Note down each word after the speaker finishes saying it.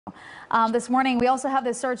This morning, we also have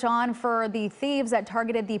the search on for the thieves that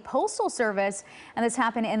targeted the Postal Service, and this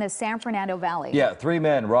happened in the San Fernando Valley. Yeah, 3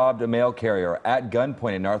 men robbed a mail carrier at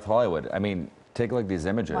gunpoint in North Hollywood. I mean, take a look at these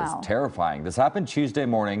images. Wow. Terrifying. This happened Tuesday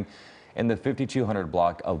morning in the 5200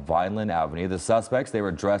 block of Vineland Avenue. The suspects, they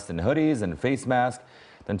were dressed in hoodies and face masks,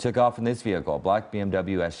 then took off in this vehicle, a black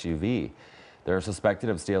BMW SUV. They're suspected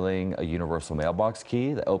of stealing a universal mailbox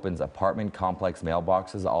key that opens apartment complex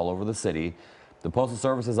mailboxes all over the city. The Postal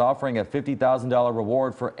Service is offering a $50,000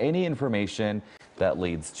 reward for any information that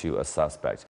leads to a suspect.